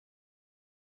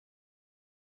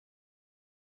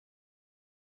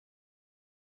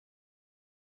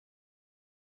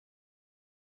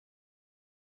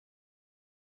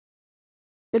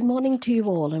Good morning to you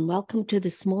all and welcome to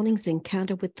this morning's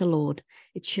Encounter with the Lord.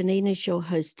 It's Shanine as your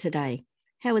host today.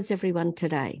 How is everyone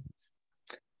today?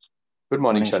 Good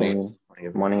morning, Shanine.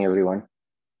 Good morning, everyone.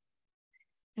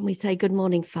 And we say, good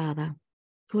morning, Father.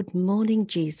 Good morning,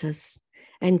 Jesus.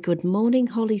 And good morning,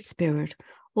 Holy Spirit.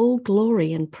 All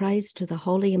glory and praise to the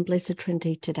Holy and Blessed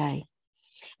Trinity today.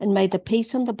 And may the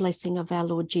peace and the blessing of our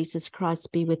Lord Jesus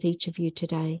Christ be with each of you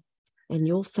today and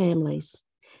your families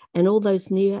and all those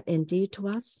near and dear to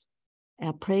us,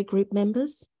 our prayer group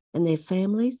members and their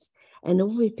families, and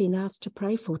all we've been asked to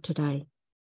pray for today.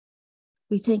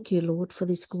 We thank you, Lord, for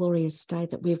this glorious day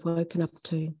that we've woken up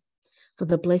to, for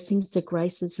the blessings, the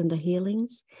graces and the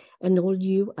healings, and all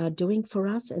you are doing for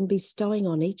us and bestowing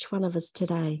on each one of us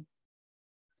today.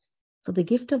 For the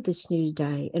gift of this new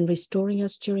day and restoring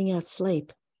us during our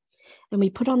sleep. And we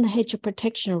put on the hedge of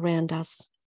protection around us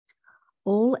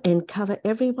all and cover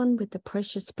everyone with the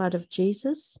precious blood of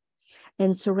Jesus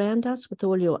and surround us with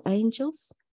all your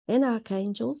angels and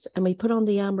archangels. And we put on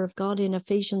the armor of God in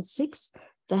Ephesians 6,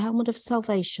 the helmet of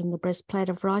salvation, the breastplate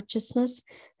of righteousness,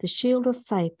 the shield of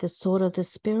faith, the sword of the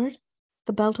Spirit,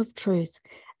 the belt of truth,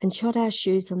 and shod our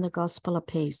shoes in the gospel of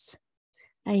peace.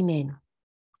 Amen.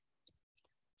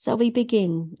 So we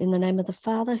begin in the name of the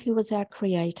Father, who is our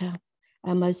Creator,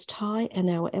 our Most High and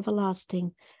our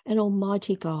everlasting and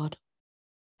Almighty God,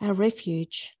 our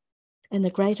refuge and the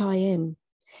great I Am,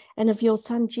 and of your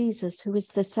Son Jesus, who is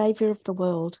the Saviour of the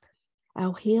world,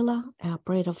 our healer, our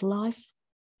bread of life,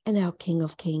 and our King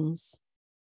of kings,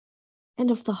 and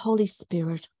of the Holy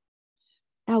Spirit,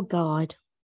 our guide,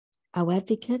 our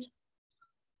advocate,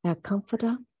 our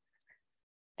comforter,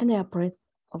 and our breath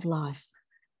of life.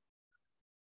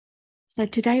 So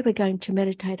today we're going to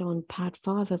meditate on part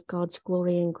 5 of God's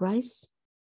glory and grace,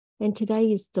 and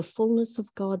today is the fullness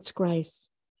of God's grace.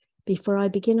 Before I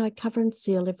begin, I cover and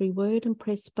seal every word and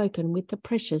prayer spoken with the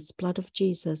precious blood of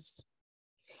Jesus.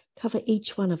 Cover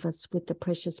each one of us with the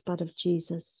precious blood of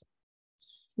Jesus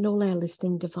and all our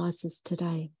listening devices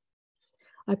today.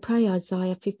 I pray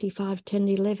Isaiah 55, 10,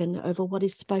 11 over what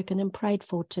is spoken and prayed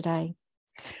for today,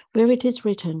 where it is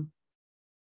written,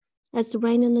 as the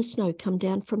rain and the snow come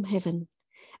down from heaven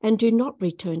and do not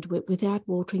return to it without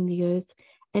watering the earth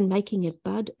and making it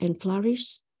bud and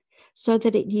flourish, so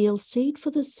that it yields seed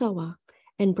for the sower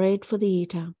and bread for the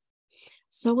eater.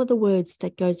 So are the words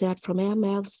that goes out from our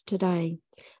mouths today.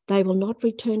 They will not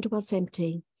return to us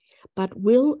empty, but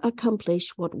will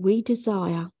accomplish what we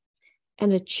desire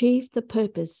and achieve the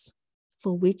purpose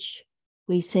for which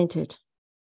we sent it.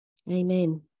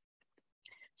 Amen.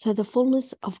 So the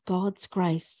fullness of God's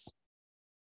grace.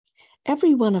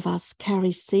 Every one of us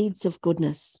carries seeds of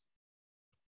goodness.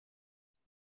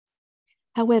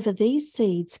 However, these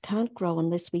seeds can't grow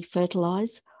unless we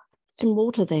fertilize and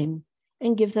water them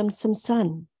and give them some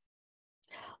sun.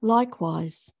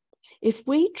 Likewise, if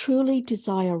we truly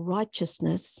desire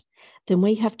righteousness, then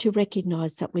we have to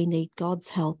recognize that we need God's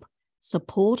help,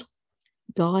 support,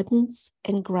 guidance,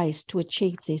 and grace to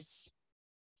achieve this.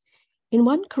 In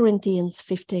 1 Corinthians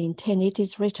 15:10, it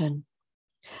is written,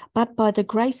 "But by the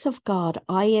grace of God,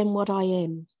 I am what I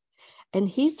am, and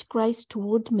his grace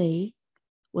toward me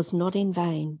was not in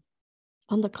vain.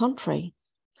 On the contrary,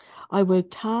 I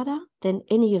worked harder than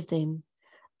any of them,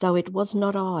 though it was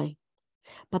not I,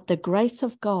 but the grace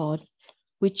of God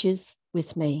which is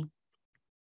with me."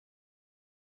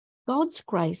 God's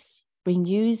grace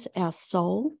renews our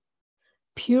soul,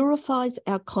 purifies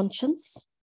our conscience,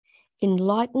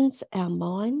 enlightens our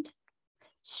mind,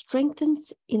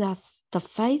 strengthens in us the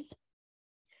faith,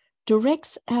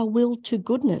 directs our will to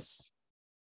goodness,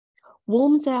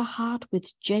 warms our heart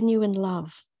with genuine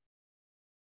love,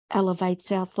 elevates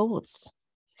our thoughts,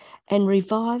 and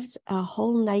revives our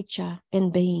whole nature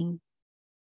and being.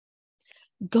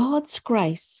 God's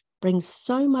grace brings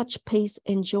so much peace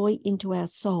and joy into our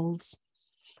souls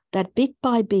that bit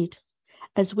by bit,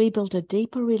 as we build a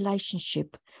deeper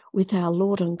relationship with our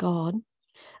Lord and God,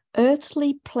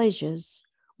 earthly pleasures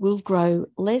will grow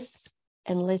less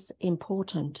and less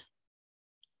important.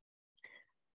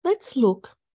 Let's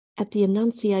look at the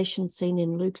Annunciation scene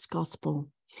in Luke's Gospel,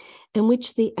 in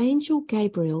which the angel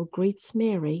Gabriel greets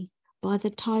Mary by the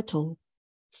title,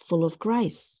 Full of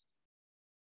Grace.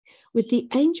 With the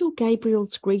angel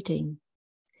Gabriel's greeting,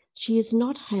 she is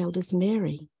not hailed as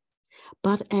Mary,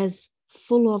 but as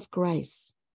full of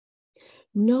grace.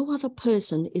 No other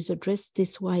person is addressed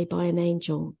this way by an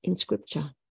angel in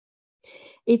Scripture.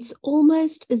 It's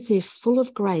almost as if full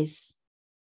of grace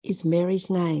is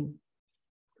Mary's name.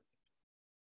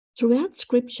 Throughout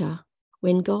Scripture,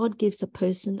 when God gives a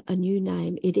person a new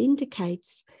name, it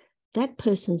indicates that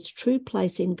person's true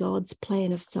place in God's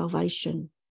plan of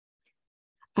salvation.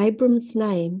 Abram's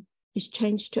name is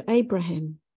changed to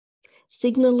Abraham,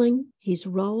 signaling his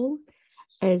role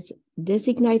as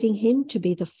designating him to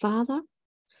be the father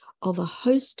of a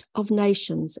host of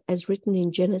nations, as written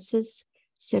in Genesis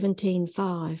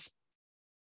 17:5.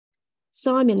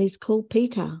 Simon is called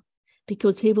Peter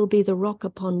because he will be the rock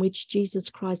upon which Jesus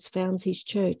Christ founds his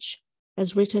church,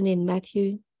 as written in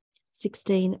Matthew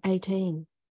 16:18.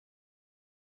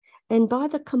 And by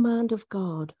the command of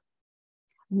God,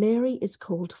 Mary is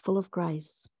called full of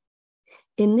grace.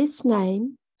 In this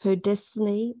name, her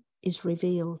destiny is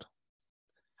revealed.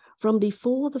 From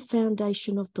before the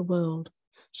foundation of the world,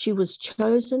 she was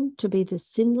chosen to be the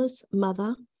sinless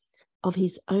mother of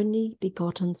his only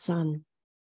begotten Son.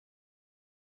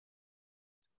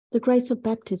 The grace of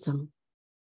baptism.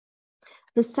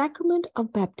 The sacrament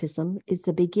of baptism is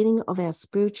the beginning of our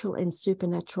spiritual and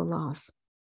supernatural life.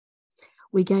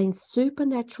 We gain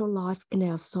supernatural life in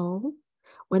our soul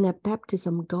when at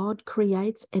baptism God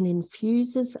creates and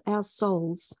infuses our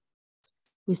souls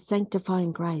with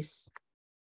sanctifying grace.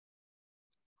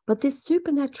 But this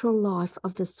supernatural life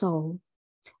of the soul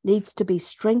needs to be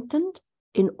strengthened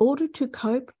in order to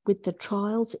cope with the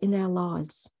trials in our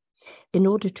lives, in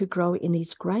order to grow in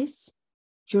his grace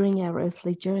during our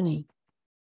earthly journey.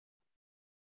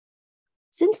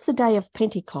 Since the day of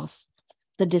Pentecost,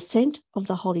 the descent of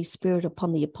the Holy Spirit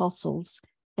upon the apostles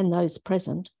and those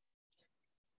present,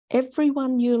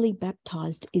 everyone newly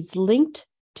baptized is linked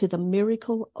to the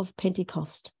miracle of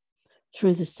Pentecost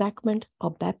through the sacrament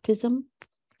of baptism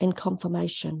and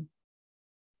confirmation.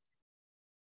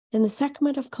 In the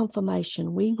sacrament of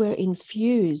confirmation, we were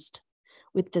infused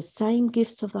with the same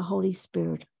gifts of the Holy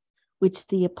Spirit which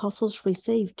the apostles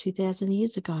received 2,000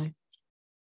 years ago.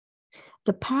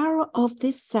 The power of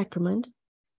this sacrament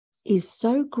is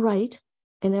so great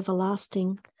and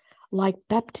everlasting, like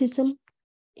baptism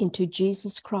into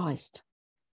Jesus Christ.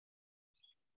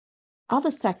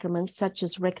 Other sacraments such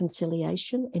as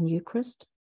reconciliation and Eucharist,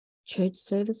 church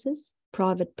services,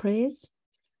 private prayers,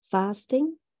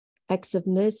 fasting, acts of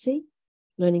mercy,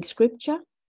 learning scripture,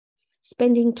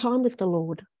 spending time with the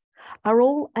Lord, are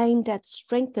all aimed at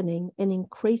strengthening and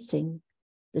increasing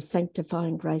the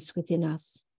sanctifying grace within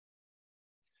us.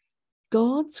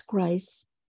 God's grace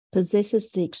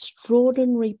possesses the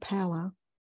extraordinary power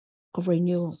of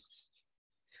renewal.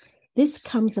 This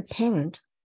comes apparent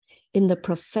in the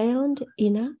profound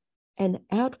inner and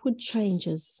outward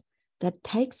changes that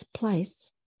takes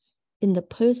place in the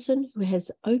person who has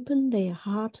opened their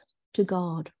heart to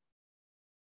God.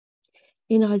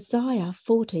 In Isaiah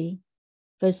 40,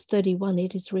 verse 31,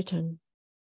 it is written,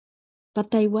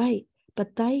 but they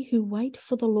who wait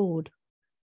for the Lord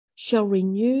shall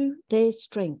renew their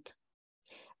strength.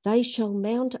 They shall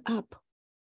mount up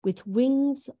with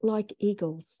wings like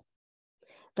eagles.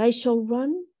 They shall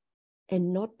run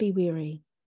and not be weary.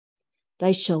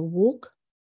 They shall walk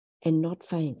and not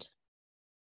faint.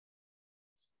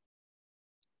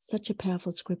 Such a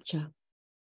powerful scripture.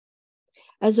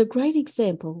 As a great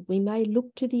example, we may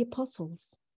look to the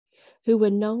apostles, who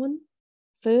were known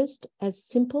first as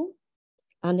simple,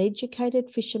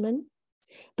 uneducated fishermen,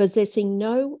 possessing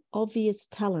no obvious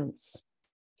talents.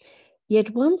 Yet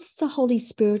once the Holy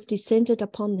Spirit descended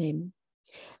upon them,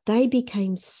 they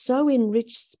became so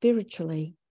enriched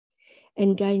spiritually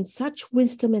and gained such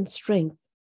wisdom and strength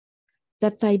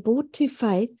that they brought to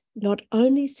faith not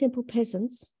only simple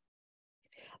peasants,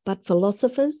 but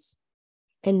philosophers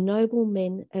and noble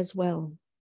men as well.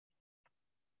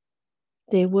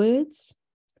 Their words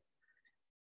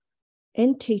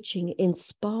and teaching,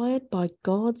 inspired by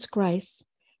God's grace,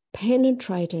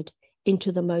 penetrated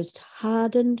into the most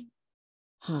hardened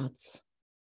hearts.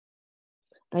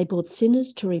 They brought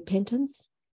sinners to repentance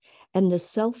and the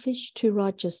selfish to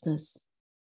righteousness,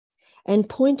 and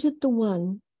pointed the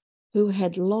one who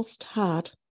had lost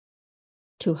heart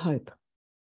to hope.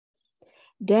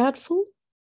 Doubtful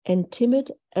and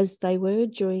timid as they were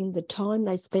during the time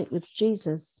they spent with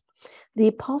Jesus, the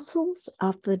apostles,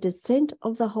 after the descent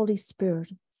of the Holy Spirit,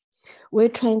 were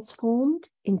transformed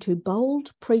into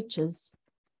bold preachers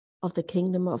of the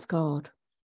kingdom of God.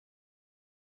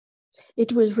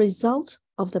 It was a result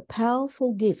of the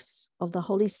powerful gifts of the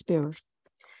Holy Spirit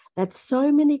that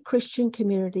so many Christian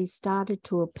communities started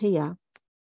to appear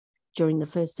during the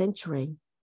first century.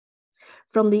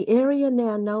 From the area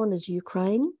now known as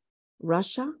Ukraine,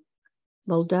 Russia,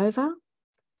 Moldova,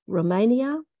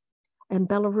 Romania, and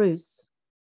Belarus,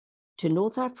 to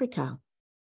North Africa,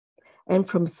 and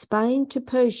from Spain to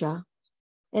Persia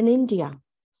and India.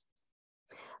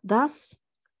 Thus,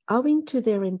 owing to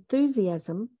their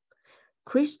enthusiasm,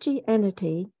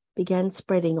 Christianity began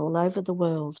spreading all over the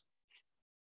world.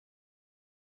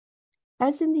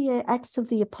 As in the Acts of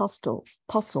the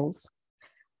Apostles,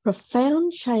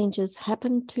 profound changes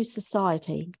happen to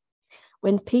society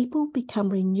when people become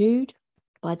renewed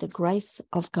by the grace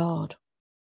of God.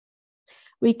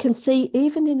 We can see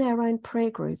even in our own prayer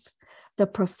group the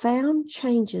profound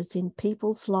changes in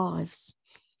people's lives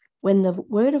when the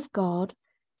Word of God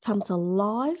comes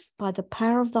alive by the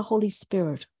power of the Holy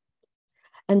Spirit,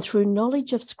 and through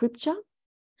knowledge of Scripture,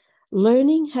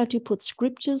 learning how to put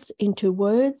Scriptures into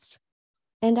words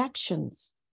and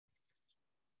actions.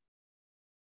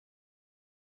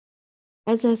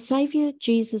 As our Saviour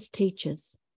Jesus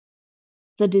teaches,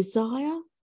 the desire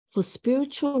for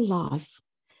spiritual life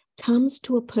comes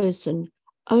to a person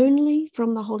only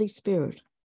from the Holy Spirit.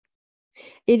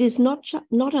 It is not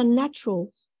a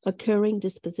natural occurring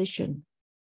disposition.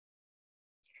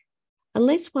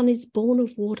 Unless one is born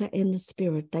of water and the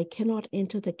Spirit, they cannot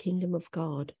enter the kingdom of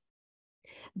God.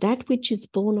 That which is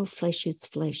born of flesh is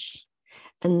flesh,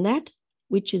 and that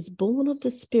which is born of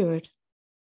the Spirit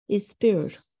is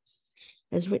spirit,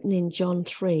 as written in John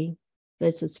 3,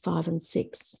 verses 5 and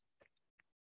 6.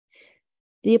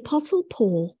 The Apostle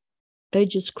Paul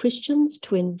urges Christians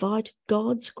to invite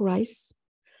God's grace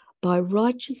by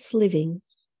righteous living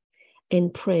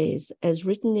and prayers, as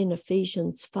written in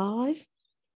Ephesians 5,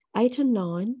 8 and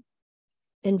 9,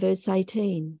 and verse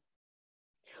 18.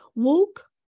 Walk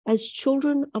as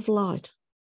children of light,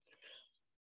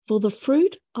 for the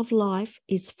fruit of life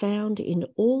is found in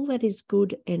all that is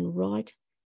good and right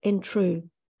and true.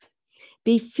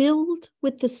 Be filled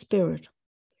with the Spirit,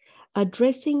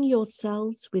 addressing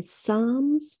yourselves with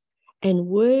psalms and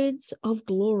words of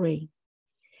glory,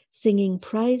 singing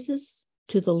praises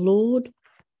to the Lord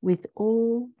with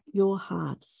all your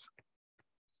hearts.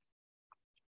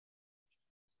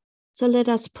 So let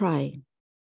us pray.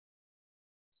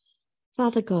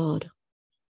 Father God,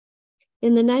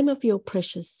 in the name of your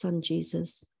precious Son,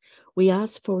 Jesus, we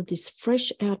ask for this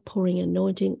fresh outpouring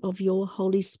anointing of your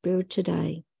Holy Spirit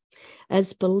today,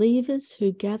 as believers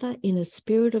who gather in a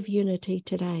spirit of unity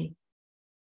today.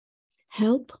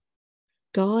 Help,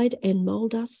 guide, and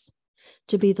mold us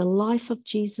to be the life of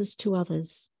Jesus to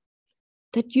others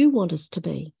that you want us to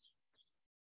be.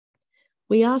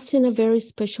 We ask in a very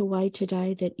special way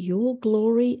today that your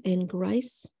glory and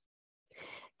grace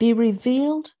be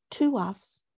revealed to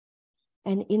us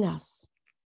and in us,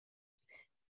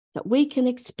 that we can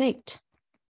expect,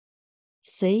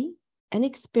 see, and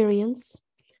experience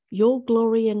your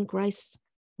glory and grace,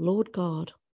 Lord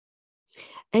God.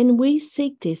 And we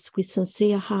seek this with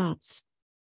sincere hearts.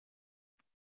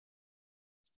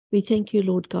 We thank you,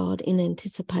 Lord God, in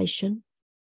anticipation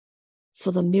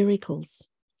for the miracles,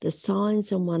 the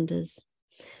signs and wonders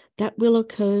that will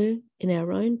occur in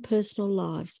our own personal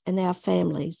lives and our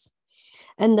families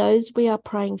and those we are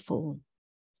praying for.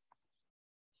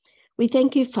 We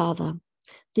thank you, Father,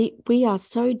 that we are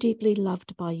so deeply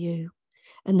loved by you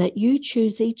and that you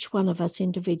choose each one of us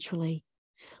individually.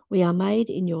 We are made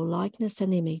in your likeness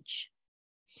and image.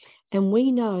 And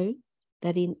we know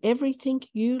that in everything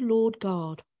you, Lord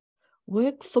God,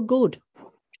 work for good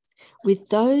with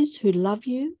those who love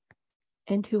you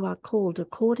and who are called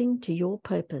according to your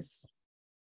purpose.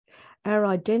 Our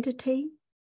identity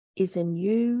is in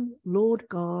you, Lord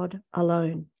God,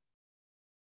 alone.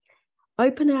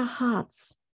 Open our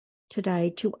hearts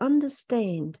today to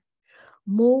understand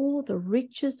more the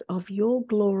riches of your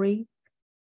glory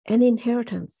and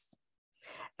inheritance,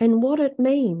 and what it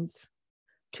means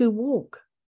to walk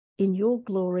in your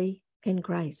glory and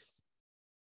grace.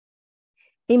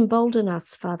 Embolden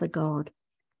us, Father God,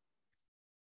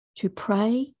 to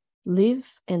pray,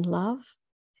 live, and love,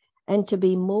 and to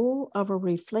be more of a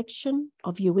reflection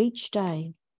of you each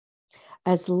day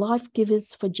as life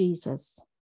givers for Jesus.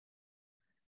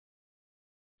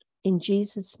 In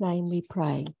Jesus' name we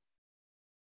pray.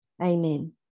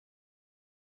 Amen.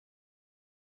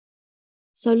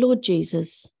 So, Lord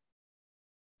Jesus,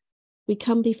 we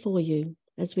come before you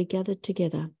as we gather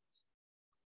together.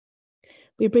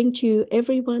 We bring to you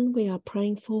everyone we are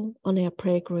praying for on our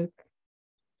prayer group,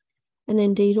 and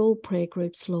indeed all prayer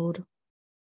groups, Lord.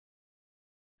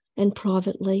 And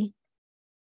privately,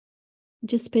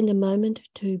 just spend a moment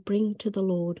to bring to the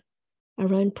Lord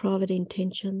our own private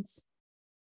intentions.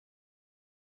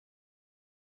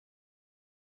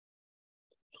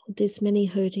 Lord, there's many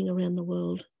hurting around the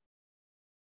world.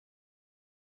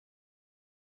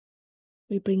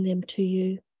 We bring them to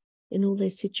you in all their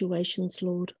situations,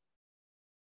 Lord.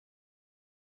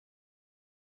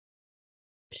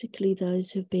 Particularly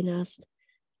those who've been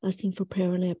asking for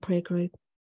prayer in our prayer group.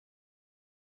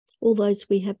 All those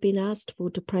we have been asked for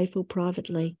to pray for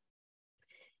privately.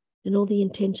 And all the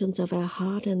intentions of our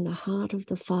heart and the heart of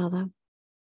the Father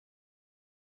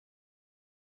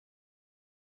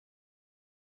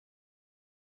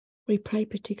We pray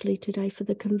particularly today for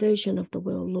the conversion of the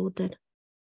world, Lord, that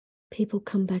people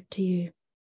come back to you.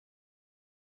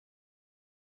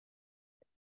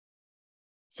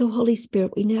 So, Holy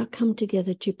Spirit, we now come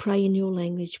together to pray in your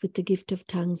language with the gift of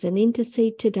tongues and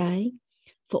intercede today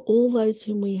for all those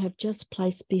whom we have just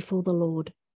placed before the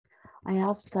Lord. I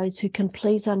ask those who can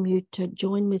please unmute to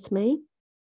join with me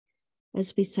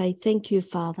as we say, thank you,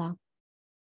 Father.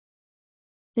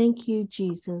 Thank you,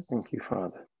 Jesus. Thank you,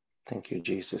 Father. Thank you,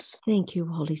 Jesus. Thank you,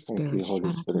 Holy Spirit. Thank you,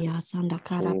 Holy Spirit. Papia sana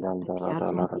kana papia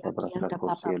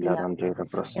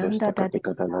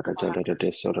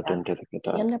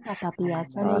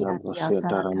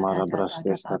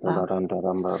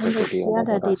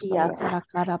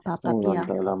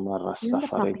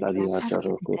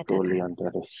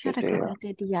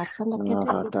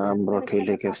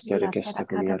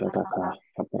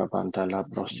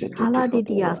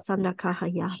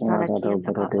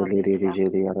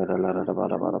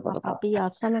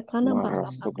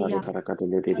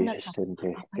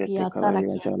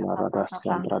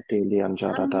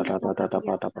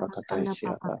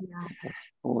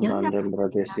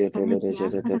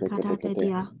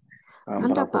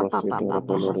Anda papa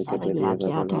papa hasara ya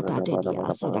kia tata de dia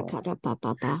sada kada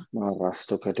papa pa.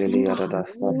 Marasto kadeli arada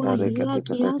Ula stadare hila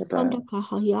kia sanda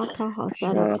kahaya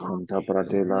kahasara ka. Shakanta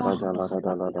Bradela Radala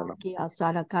Radala Kia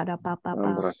sada kada papa pa.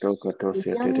 Ambrato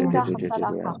Katosia Yanda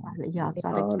hasara kahaya ya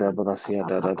sada Ada kia Brasia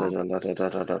papa papa.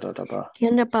 Dadadadadadadadadaba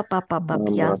Kianda papa papa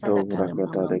pia sada Ambrato kada Brakata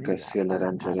mama de ya Cassiela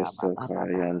sada kada Rancheristo papa papa.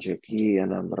 Kayanjiki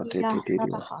and Ambrate Ya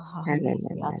sada Tidio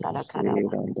ya sada kada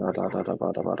papa.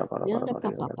 Yanda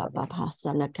papa papa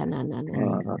sana kana na na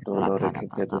sada Dolore kada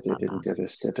papa papa.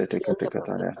 Yanda papa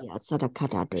Ketaya pia sada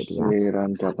kada de dia sada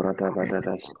Siranda kada Bradala papa papa.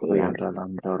 Dascorianda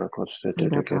Landora Costa de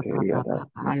Yanda papa Yada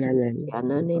papa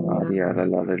yana nina. Ariara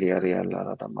Laria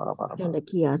Lara Marabara Yanda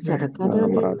kia sada kada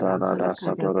de dia sada Amradada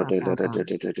kada Sadora papa papa.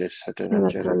 de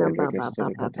Sada Saturangere kana de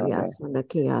papa papa pia Gesterica sada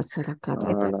kia sada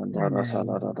kada da. Alandara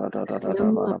Salada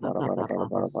Yanda papa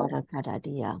papa sada kada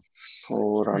dia.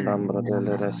 Oh, Randambra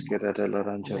delle Rescire della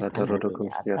Sada Rangera kana Terra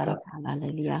dia sada Costiata kada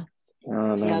lelia.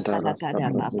 Ya Alandara sada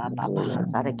kada Stapra papa papa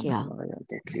sada kia.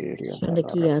 de Kiria Dara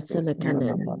Shandakia Stestia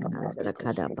Sanakana Bada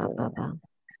Sarakada Coscataya Papa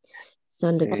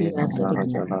Si Sandakia Nandara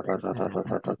Sadakia Jala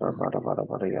Sarakada Papa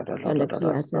Bara Yada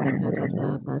Shandakia Sarakada Ladasta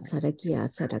Papa Sarakia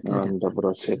Sarakada Nanda Papa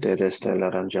Brosete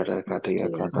Stella Rangera Katia Sandakia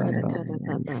Katasta Sarakada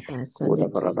Papa Kuda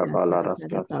Brada Sandakia Sarakada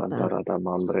Balaraska Papa Santara da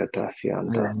Mambreta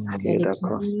Sianda Kida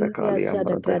Costa Sandakia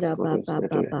Caliambra Sarakada Descodeste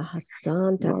Papa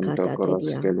Hasanta Manta Kata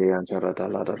Dedia Coroskeli and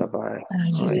Jarada da Bai.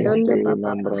 Yanda Ayati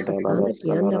Papa Lambra da la Hasana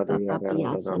Kianda Scalara de Papa Yada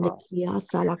Pia da Ba. Sandakia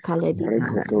Salakale Dia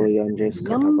Ricoto Yanjes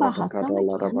Yamba Catabrata Cada Hasana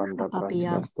la Kianda Rabanda Papa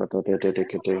Pia Brascasta de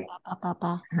Dedicate.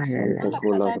 Papa Santa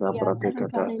Cula Salakadadia,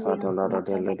 Braticata Salakadadia, Satalara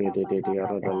de la Salakadada, de Papa,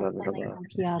 Yada la Ba.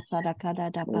 Salakia,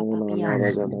 Sadakadada, Papa Una Pia,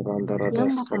 Nara Jalaranda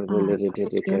Yamba Papa, Descarville de Salakianda,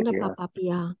 Dedicatia. Papa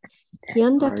Pia,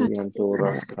 Kianda Tatadia,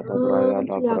 Ayanturas Catabraya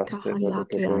la Santia Braste de Kahayakia,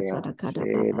 Cadea. Sadakada,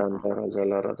 Papa, Shedandara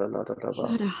Jalara da Ba.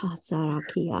 Sharaha,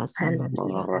 Sarakia,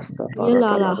 Sandakia, Maharashtra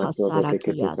Yelala Paradala Todo Hasarakia,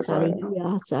 Tikataya.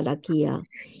 Sariya, Sadakia,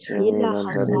 Ila Shilan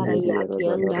Hasaraya, Daradia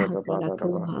Kianda Radala Hasaraku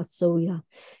Badaba. Hasoya,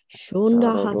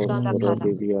 Shunda Sarados Hasadakada,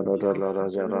 Kurodia Radala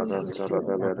Rajarada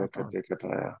Shunda Saradala Papa.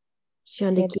 Katikataya.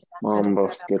 Shandikia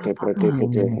Mambos Sarakada Kete Papa Papa.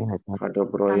 Pratikate.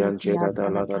 Hadobroyan Sandakia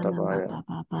Chedadala Sarakana Radabaya. Papa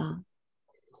Papa.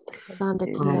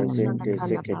 Sandakia Intente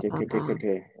Sandakana Papa Papa.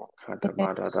 Sekitikate.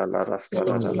 Hadamada Dala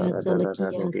Rastara Dala Shandakia Dala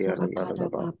Sandakia Dia Sarakada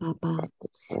Radaba. Papa Papa.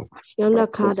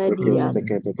 Rakos Shandakada Dia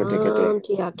Tikate.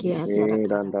 Santiakia Shilan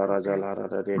Sarakada Papa. Darajalara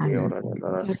Radia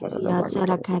Radala Shandakia Skaradabanda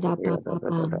Sarakada Papa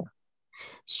Papa. Katikate.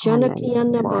 Shandakia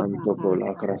Papa Papa.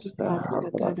 Mantopola Sandakia Crasta,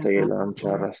 Sarakada Bratela, Papa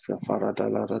Papa. Charasta,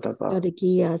 Faradala Radaba,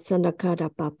 Shandakia Sandakada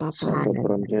Papa Papa. Santo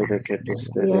Bronte de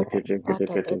Ketiste de Yanda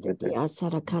Tata Kete, Dia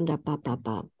Sarakanda Papa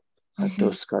Papa.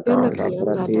 Atuscata, La Yanaki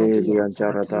yanda Brati, dadia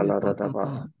Lianjaradala sarakana Radaba,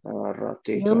 papa.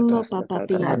 Rati Yamba Catasta, papa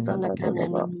pia sanakana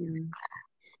Radaba, nini.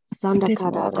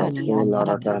 Sandakada dadia Marasula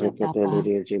sarakada Radaricateli papa.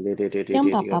 de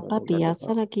Yamba papa pia Radaba,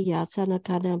 sarakia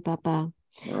sanakana papa.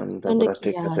 and the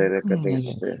Sandakia Braticate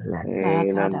Catiste,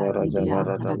 sarakada Nandara dadia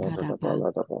Jalara sarakada pa.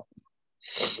 Radaba,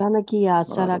 Sanakia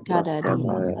sarakada Marabraska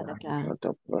dia Baya, saraka.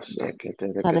 Atapraste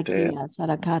Kete, Sarakia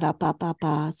sarakada papa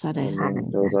pa sare.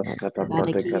 Todas kata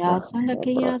Sarakia pratekata,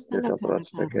 sanakia abrasketa sanakada pa.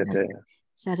 prastekete,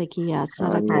 Sarakia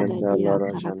sarakada anyanta dia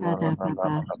lara jalara sarakada lara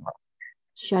papa. lara,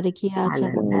 Shadakia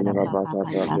Sadakada Rabata Papa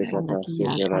Pradikata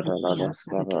Sandakia Sikarada Sadakia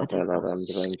Ladaskara Sadakada Delaram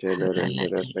Branchele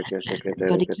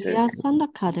Shadakia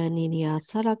Sandakada Ninia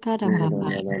Sadakada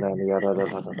Papa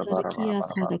Sadakia Barabara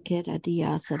Sadakada Dia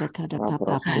Sadakada Papa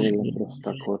Abrasil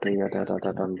Brustacota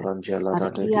Yadadam Branchela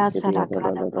Sadakia Dadikidia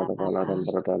Sadakada Papa Balaram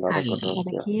Bradala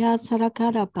Cotosia Sadakia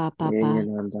Sadakada Papa in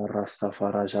and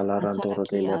Rastafara Jalarandoro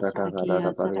de Sadakia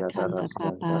Ladagada Sadakia Bariata Sadakanda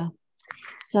Rascanta Papa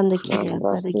Sandakia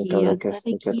Nambraste Sadakia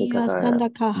Telekestica Sadakia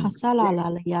Sandaka Hasala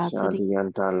Lalaya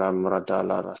Shadianta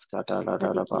Lamradala Rascata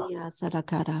Ladaba Sadakia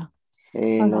Sadakada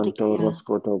Enantoros Sadakia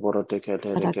Coto Boroteca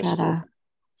Teleceste Sadakada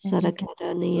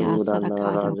Sadakada Nia Udana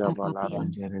Sadakada Raja Papa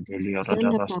Balarangere de Liorada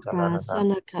Yanda Papa Rascalada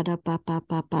Sanakada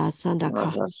Papa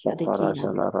Sandaka Rastafara Shadikia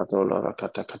Jalaradora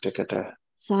Rakata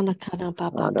Sanakada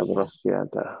Papa Ada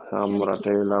Brosciata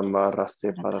Amrate Shadikia Lamba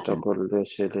Raste Sadakada Paratocol de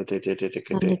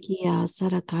Sandakia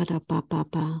Sadakada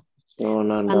Papa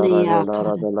Sonandara Sandia Jalara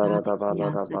Kada de Sadakia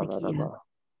Larada Sadakia Balaraba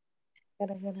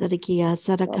Sadakia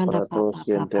Sadakanda Aparatos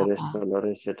Papa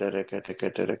Interestoris Eterecate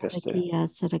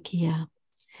Sadakia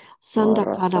Rasta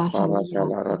Sandakada Para Halia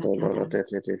Jalara Dolora Sadakada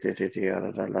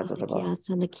de Ladaba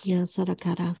Sandakia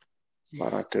Sadakada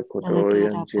Barate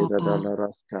Kudoyan Sadakada Jira Papa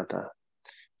Dalarascata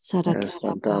Sadakada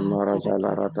Santa Pa Mara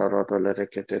Jalara Sadakada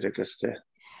Rotolecate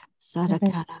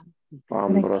Sadakada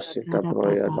Pambrosita Sadakada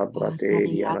Proya Papa da Brate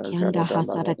Diana Sadakianda Jara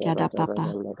Hasadakada Papa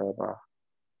Dalaraba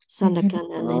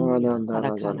Sandakana Nenia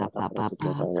Anandara Sadakada Jalata Papa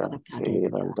Pratikadaya Sadakada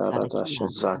Irandara Sadakia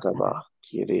Shazakaba Sadakada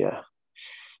Kiria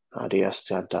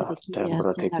Adiastata Sadakia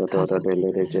Tempraticodora Sadakada de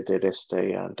Didia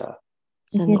Legedesteyanda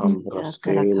Sandakia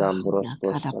Ambroske Sadakahanda Kada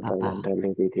Lambroskosta Papa Dayanda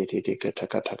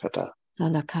Lidikatakata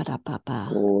Sandakada Papa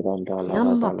Urandala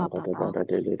Yamba Radala Papa Radada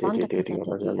de Sandakada Didia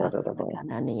Radala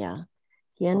Sadakanania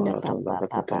Yanda Aratola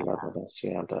Papa Catala Papa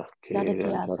Sianda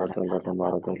Sadakia Kirantara Sadakada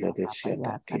Mara de Papa Ledesiata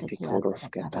Papa Kiti Sadakia Koros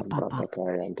Sadakada Papa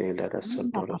Ketambratataya and De La Yamba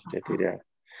Santoros Papa de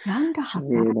Yanda Hasara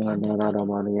Sina Kanda Nara Dadi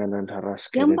Manian and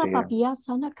Yamba Haraskede Papia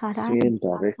Sanakada Sinta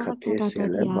Didia Sadakada Recatesi Dadia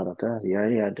Lembarata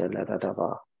Yaya de la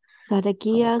Radaba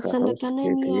Sadakia Akaros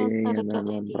Sandakanania Keti and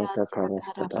Sadakada Dia Ambrata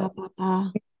Sadakada Karostada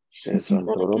Papa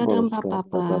Sesantoroboros Sadakadamba Castada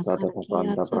Papa Dada Sadakia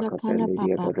Banda Sadakana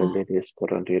Bracatelli Papa de Lidis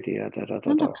Corandidia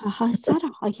Sanda da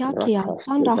Kahasara Hayakia Rakaste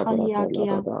Sanda da Brata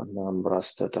Hayakia Ladada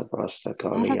Nambrasta da Brasta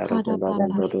Kaliara de Sadakada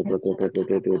Papa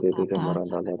Sadakada de Papa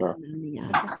Maranda Lada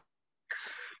Sadakanania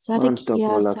Sadakia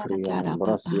Antopola Friana Sadakada Papa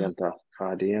Brasianta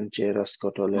Fadian Cheras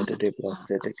Cotolete de Sadakia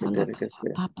Braste de Sandakada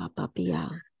Catericeste Papa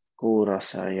Papia Cura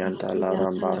Sayanta Sadakia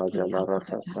Larambara Sadakia Jalara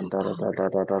Sadakada Sandara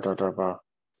Pa da Ba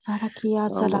Sadakia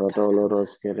Ambradolo Sadakada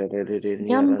Roskere de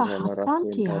Niera Yamba Jalara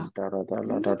Sinta Hasantia Dara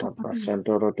Yamba da Papia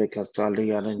Brasantoro de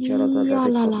Castalia and Jarada Ya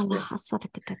de la la la Coste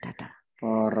Hasadakada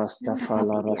Yamba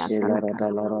Rastafala Papia Rashila Sadakada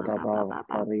Radala Mama Radaba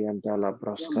Papa Pariantala Yamba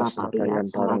Braskasta Papia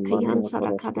Kayantara Salakayan Mania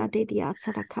Sadakada Koroste Didia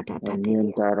Sadakada Dadia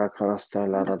Aniantara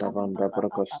Karastala Yamba Radabanda Papa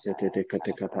Prakoste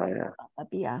Katekataya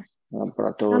Papia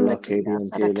Abratola Sandakia Kadiantela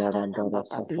Sadakada Randara Namba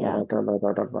Papia Safara Dala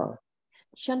Radaba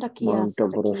Shandakia Manta Sadakia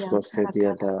Brusco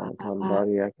Sadakada Setiada Papa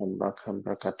Cambaria Cambacam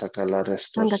Bracatakala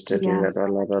Restos Sandakia Tedia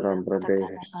Dala Sadakia Rambrade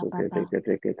Sadakada Papa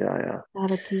Suketekataya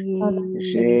Sadaki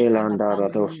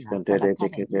Shelandara Dos Sadakania Cantele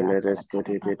Sadakada Dia Tekele Sadakada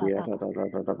Restedia Papa Radaba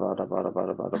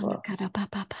Sadakada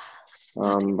Papa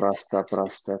Ambrasta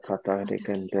prasta katari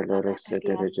kendele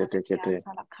resete Sadakia rejetekete.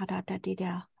 Sadakada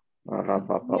Dadia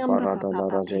Arapapa Yamba parada la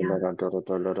Papa. rajela rantoro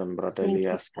tolorum Thank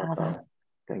you, bradelias Father. kata.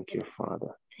 Thank you,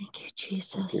 Father. Thank you, Thank you,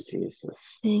 Jesus.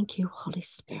 Jesus. Thank you, Holy Thank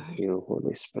Spirit. you,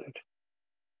 Holy Spirit.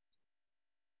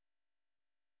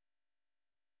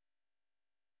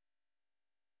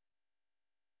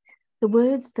 The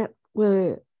words that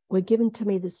were given to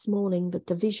me this morning, but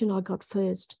the vision I got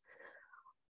first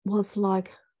was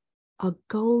like a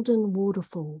golden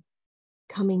waterfall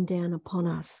coming down upon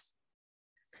us.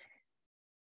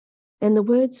 And the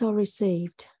words I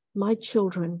received, my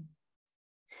children,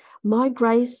 my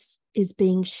grace is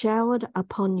being showered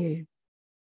upon you.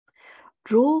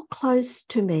 Draw close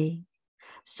to me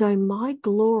so my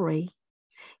glory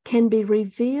can be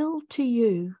revealed to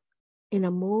you in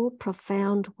a more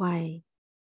profound way.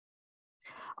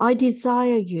 I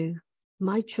desire you,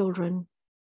 my children.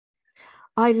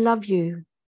 I love you,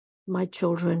 my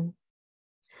children.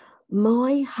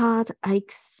 My heart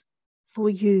aches for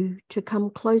you to come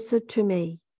closer to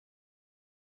me.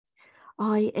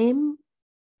 I am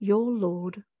your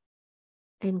Lord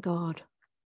and God.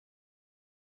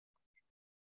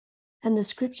 And the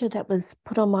scripture that was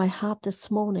put on my heart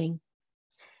this morning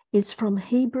is from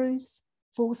Hebrews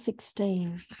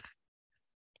 4:16.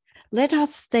 Let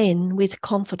us then with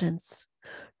confidence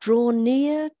draw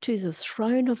near to the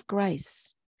throne of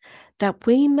grace, that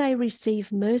we may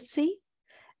receive mercy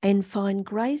and find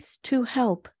grace to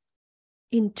help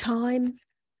in time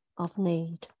of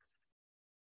need.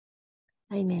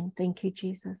 Amen. Thank you,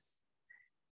 Jesus.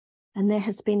 And there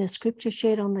has been a scripture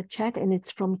shared on the chat, and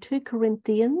it's from 2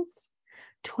 Corinthians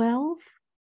 12,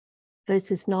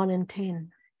 verses 9 and 10.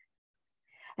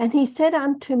 And he said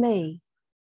unto me,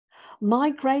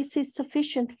 my grace is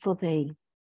sufficient for thee,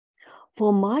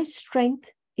 for my strength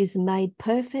is made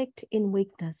perfect in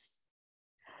weakness.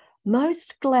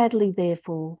 Most gladly,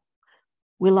 therefore,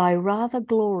 will I rather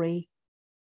glory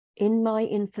in my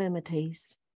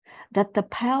infirmities, that the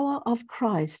power of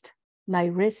Christ may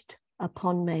rest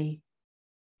upon me.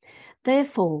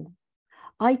 Therefore,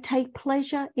 I take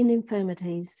pleasure in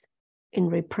infirmities, in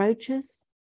reproaches,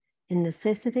 in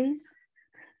necessities,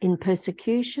 in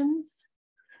persecutions,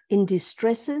 in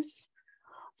distresses,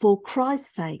 for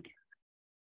Christ's sake.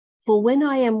 For when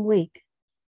I am weak,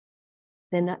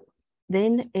 then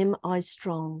am I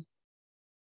strong.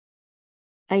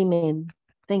 Amen.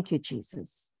 Thank you,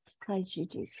 Jesus. Praise you,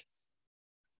 Jesus.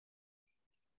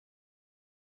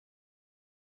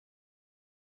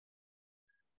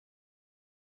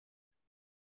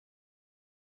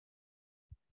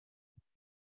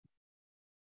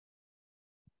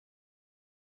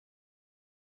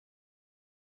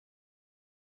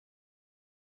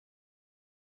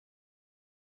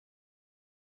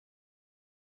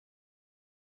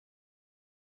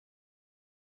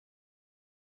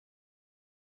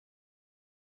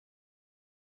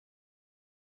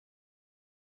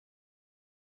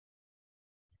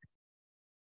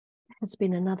 There's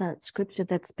been another scripture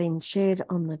that's been shared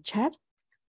on the chat,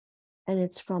 and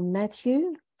it's from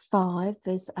Matthew 5,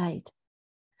 verse 8.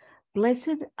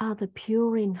 Blessed are the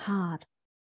pure in heart,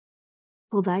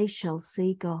 for they shall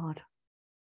see God.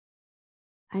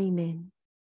 Amen.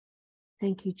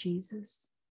 Thank you, Jesus.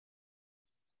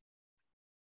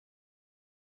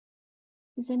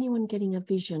 Is anyone getting a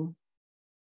vision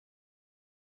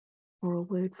or a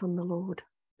word from the Lord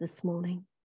this morning?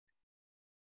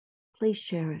 Please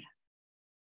share it.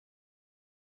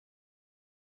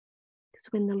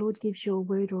 Because when the Lord gives you a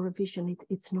word or a vision,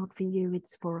 it's not for you,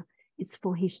 it's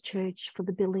for his church, for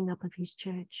the building up of his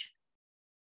church.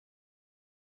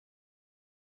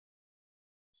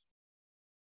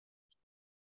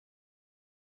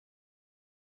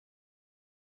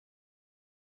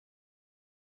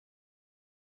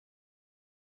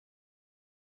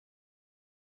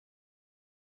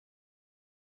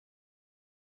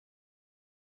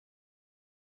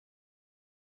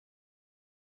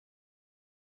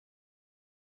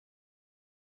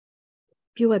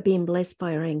 If you are being blessed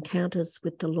by our encounters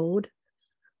with the Lord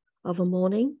of a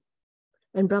morning,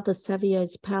 and Brother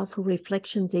Savio's powerful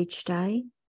reflections each day,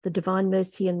 the Divine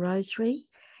Mercy and Rosary,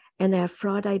 and our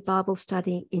Friday Bible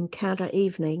study encounter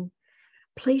evening,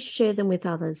 please share them with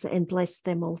others and bless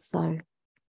them also.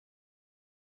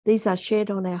 These are shared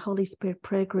on our Holy Spirit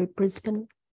Prayer Group Brisbane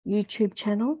YouTube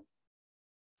channel,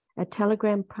 our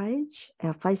Telegram page,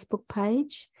 our Facebook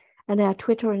page, and our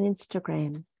Twitter and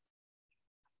Instagram.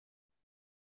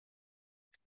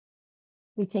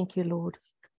 We thank you, Lord,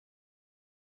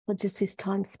 for just this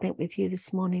time spent with you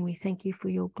this morning. We thank you for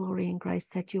your glory and grace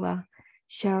that you are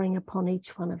showering upon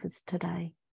each one of us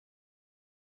today.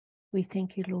 We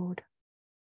thank you, Lord,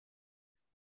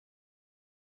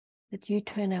 that you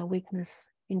turn our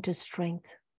weakness into strength.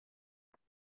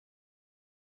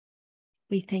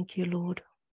 We thank you, Lord.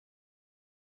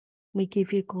 We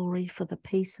give you glory for the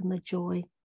peace and the joy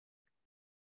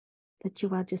that you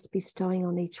are just bestowing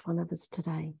on each one of us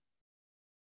today.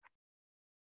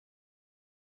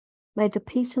 May the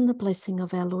peace and the blessing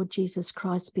of our Lord Jesus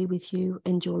Christ be with you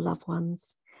and your loved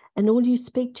ones, and all you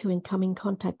speak to and come in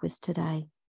contact with today.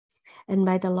 And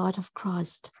may the light of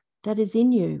Christ that is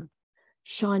in you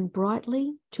shine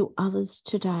brightly to others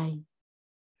today.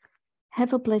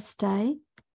 Have a blessed day,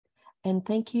 and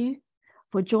thank you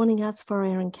for joining us for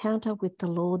our encounter with the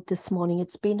Lord this morning.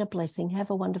 It's been a blessing. Have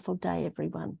a wonderful day,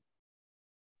 everyone.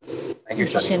 Thank you,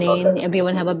 Shanine.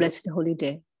 Everyone have a blessed holy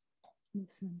day.